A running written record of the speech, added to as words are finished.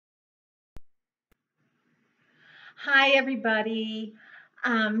Hi, everybody.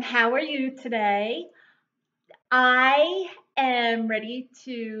 How are you today? I am ready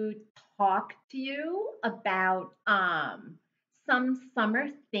to talk to you about some summer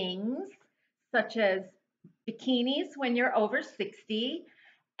things, such as bikinis when you're over 60.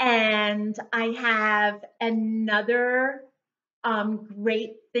 And I have another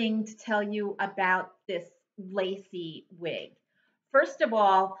great thing to tell you about this Lacey wig. First of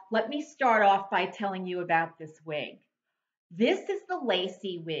all, let me start off by telling you about this wig. This is the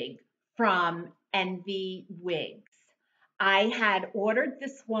Lacey wig from Envy Wigs. I had ordered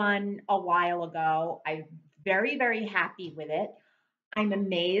this one a while ago. I'm very, very happy with it. I'm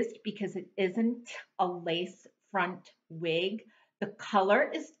amazed because it isn't a lace front wig. The color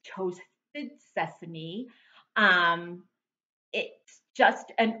is toasted sesame. Um, it's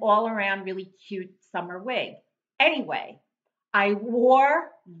just an all around really cute summer wig. Anyway, I wore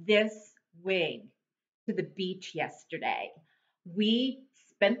this wig to the beach yesterday. We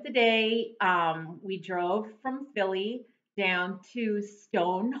spent the day, we drove from Philly down to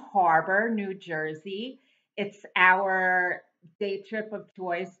Stone Harbor, New Jersey. It's our day trip of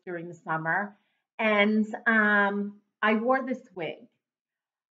choice during the summer. And I wore this wig.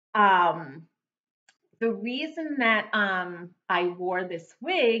 Um, the reason that I wore this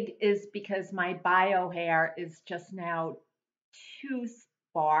wig is because my bio hair is just now too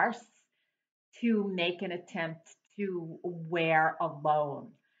sparse to make an attempt to wear alone.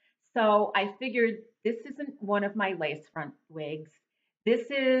 So I figured this isn't one of my lace front wigs. This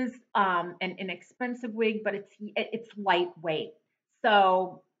is an inexpensive wig, but it's lightweight,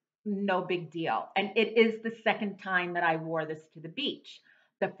 so no big deal. And it is the second time that I wore this to the beach.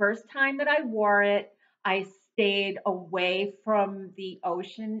 The first time that I wore it, I stayed away from the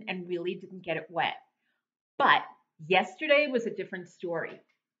ocean and really didn't get it wet. But yesterday was a different story.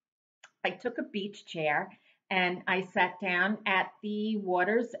 I took a beach chair and I sat down at the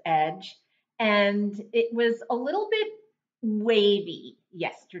water's edge, and it was a little bit wavy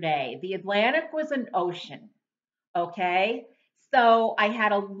yesterday. The Atlantic was an ocean, okay? So I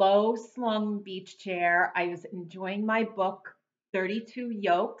had a low slung beach chair. I was enjoying my book, 32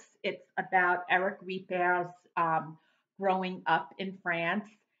 Yolks. It's about Eric Riper's growing up in France.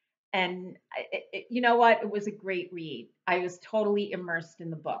 And you know what? It was a great read. I was totally immersed in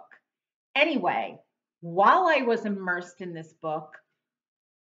the book. Anyway, while I was immersed in this book,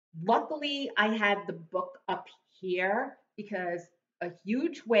 luckily I had the book up here because a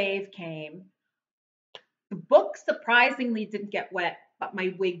huge wave came. The book surprisingly didn't get wet, but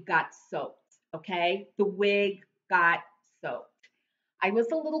my wig got soaked. Okay. The wig got soaked. I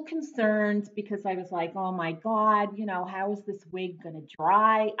was a little concerned because I was like, oh my God, how is this wig going to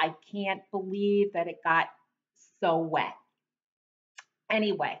dry? I can't believe that it got so wet.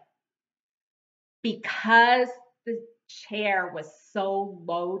 Anyway, because the chair was so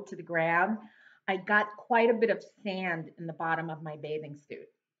low to the ground, I got quite a bit of sand in the bottom of my bathing suit.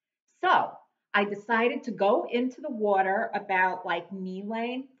 So I decided to go into the water about like knee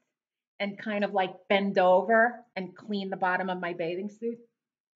length and kind of like bend over and clean the bottom of my bathing suit.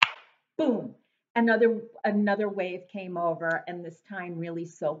 Boom. Another wave came over and this time really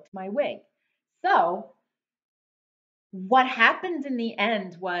soaked my wig. So what happened in the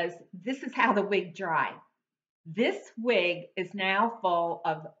end was this is how the wig dried. This wig is now full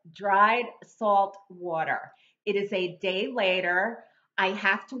of dried salt water. It is a day later. I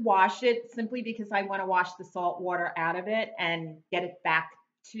have to wash it simply because I want to wash the salt water out of it and get it back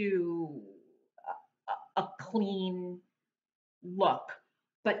to a clean look.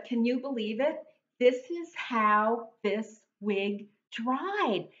 But can you believe it? This is how this wig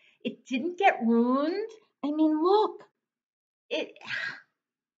dried. It didn't get ruined. I mean, look, it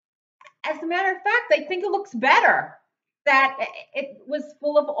as a matter of fact, I think it looks better that it was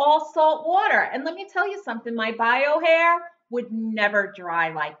full of all salt water. And let me tell you something, my bio hair would never dry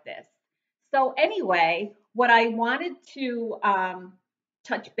like this. So anyway, what I wanted to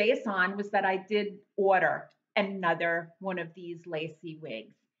touch base on was that I did order another one of these lacy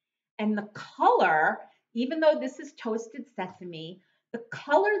wigs. And the color, even though this is toasted sesame, the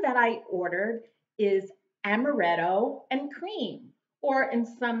color that I ordered is amaretto and cream, or in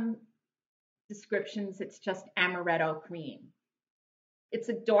some descriptions, it's just amaretto cream. It's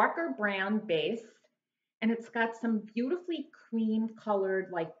a darker brown base and it's got some beautifully cream colored,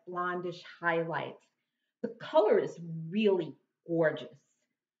 like blondish highlights. The color is really gorgeous.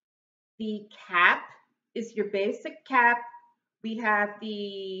 The cap is your basic cap. We have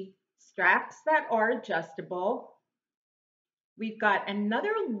the straps that are adjustable. We've got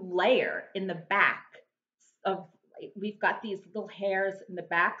another layer in the back of we've got these little hairs in the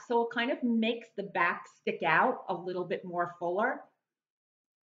back, so it kind of makes the back stick out a little bit more fuller.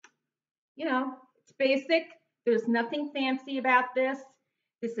 You know, it's basic. There's nothing fancy about this.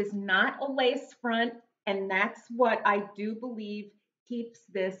 This is not a lace front, and that's what I do believe keeps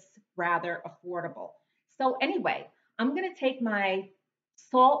this rather affordable. So anyway, I'm going to take my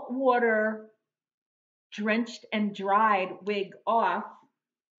salt water drenched and dried wig off,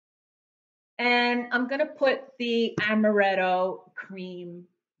 and I'm going to put the amaretto cream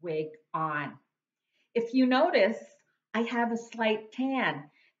wig on. If you notice, I have a slight tan.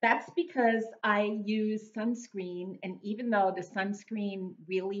 That's because I use sunscreen, and even though the sunscreen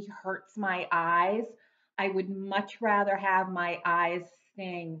really hurts my eyes, I would much rather have my eyes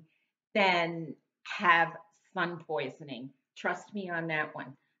sting than have sun poisoning. Trust me on that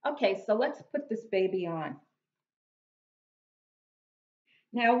one. Okay, so let's put this baby on.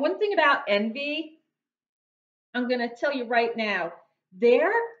 Now, one thing about Envy, I'm going to tell you right now,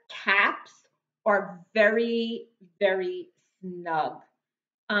 their caps are very, very snug.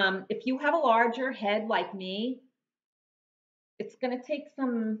 If you have a larger head like me, it's going to take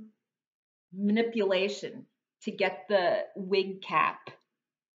some manipulation to get the wig cap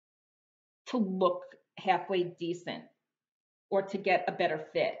to look halfway decent or to get a better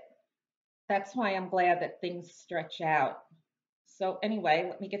fit. That's why I'm glad that things stretch out. So anyway,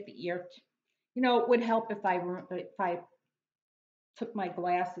 let me get the ear. You know, it would help if I took my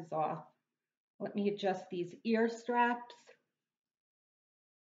glasses off. Let me adjust these ear straps.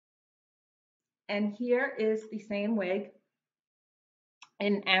 And here is the same wig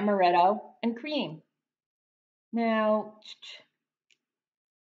in amaretto and cream. Now,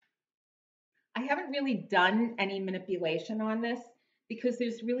 I haven't really done any manipulation on this because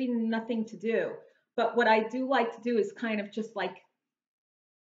there's really nothing to do. But what I do like to do is kind of just like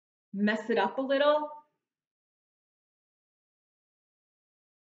mess it up a little.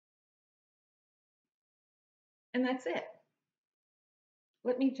 And that's it.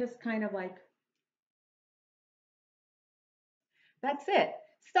 Let me just kind of like, that's it.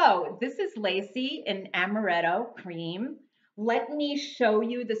 So this is Lacey in amaretto cream. Let me show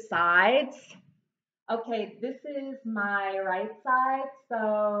you the sides. Okay, this is my right side,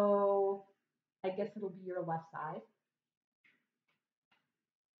 so I guess it'll be your left side.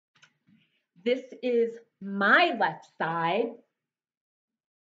 This is my left side.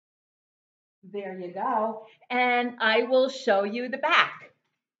 There you go. And I will show you the back.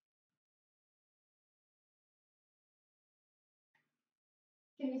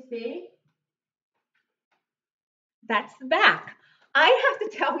 Can you see? That's the back. I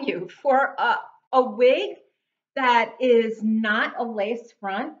have to tell you, for a wig that is not a lace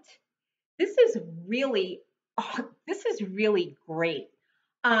front, this is really, this is really great.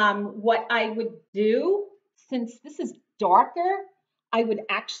 What I would do, since this is darker, I would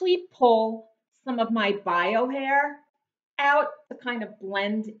actually pull some of my bio hair out to kind of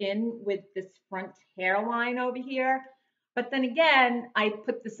blend in with this front hairline over here. But then again, I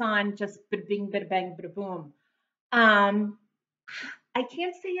put this on just bada bing, bada bang, bada boom. Um, I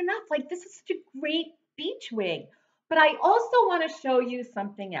can't say enough. Like, this is such a great beach wig. But I also want to show you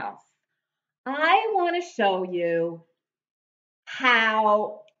something else. I want to show you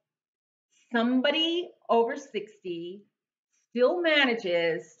how somebody over 60 still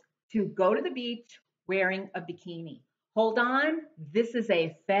manages to go to the beach wearing a bikini. Hold on, this is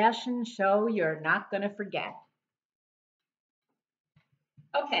a fashion show you're not going to forget.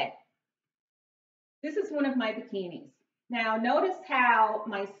 Okay, this is one of my bikinis. Now, notice how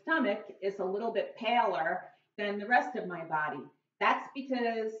my stomach is a little bit paler than the rest of my body. That's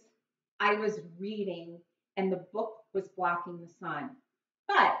because I was reading and the book was blocking the sun.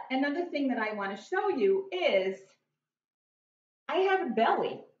 But another thing that I want to show you is I have a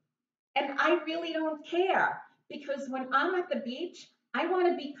belly and I really don't care because when I'm at the beach, I want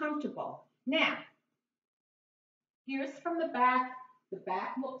to be comfortable. Now, here's from the back. The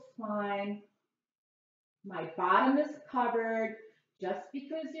back looks fine. My bottom is covered. Just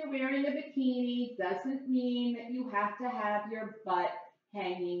because you're wearing a bikini doesn't mean that you have to have your butt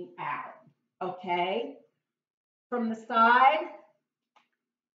hanging out, okay? From the side,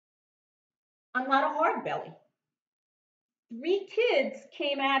 I'm not a hard belly. 3 kids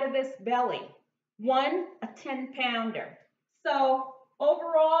came out of this belly, one a 10-pounder. So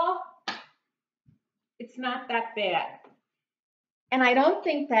overall, it's not that bad. And I don't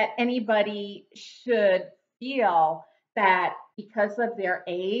think that anybody should feel that because of their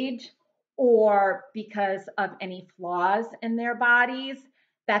age or because of any flaws in their bodies,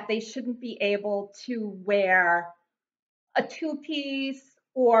 that they shouldn't be able to wear a 2-piece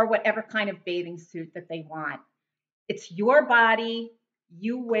or whatever kind of bathing suit that they want. It's your body.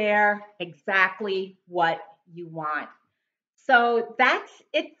 You wear exactly what you want. So that's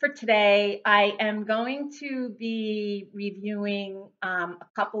it for today. I am going to be reviewing a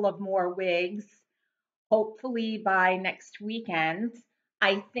couple of more wigs, hopefully by next weekend.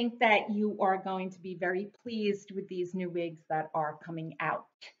 I think that you are going to be very pleased with these new wigs that are coming out.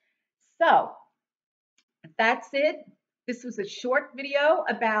 So that's it. This was a short video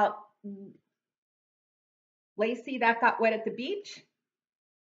about Lacey that got wet at the beach,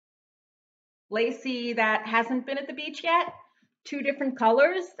 Lacey that hasn't been at the beach yet, two different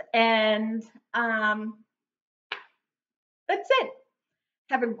colors, and that's it.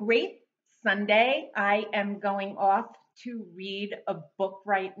 Have a great Sunday. I am going off to read a book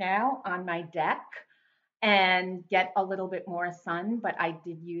right now on my deck and get a little bit more sun, but I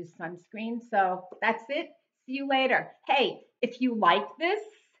did use sunscreen. So that's it. See you later. Hey, if you like this,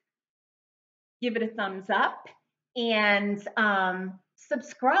 give it a thumbs up and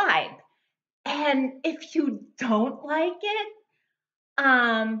subscribe. And if you don't like it,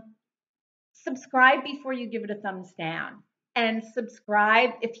 um, subscribe before you give it a thumbs down. And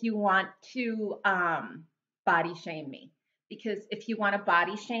subscribe if you want to body shame me. Because if you want to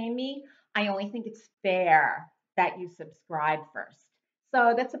body shame me, I only think it's fair that you subscribe first.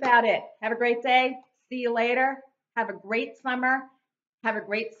 So that's about it. Have a great day. See you later. Have a great summer. Have a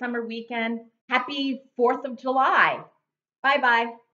great summer weekend. Happy 4th of July. Bye bye.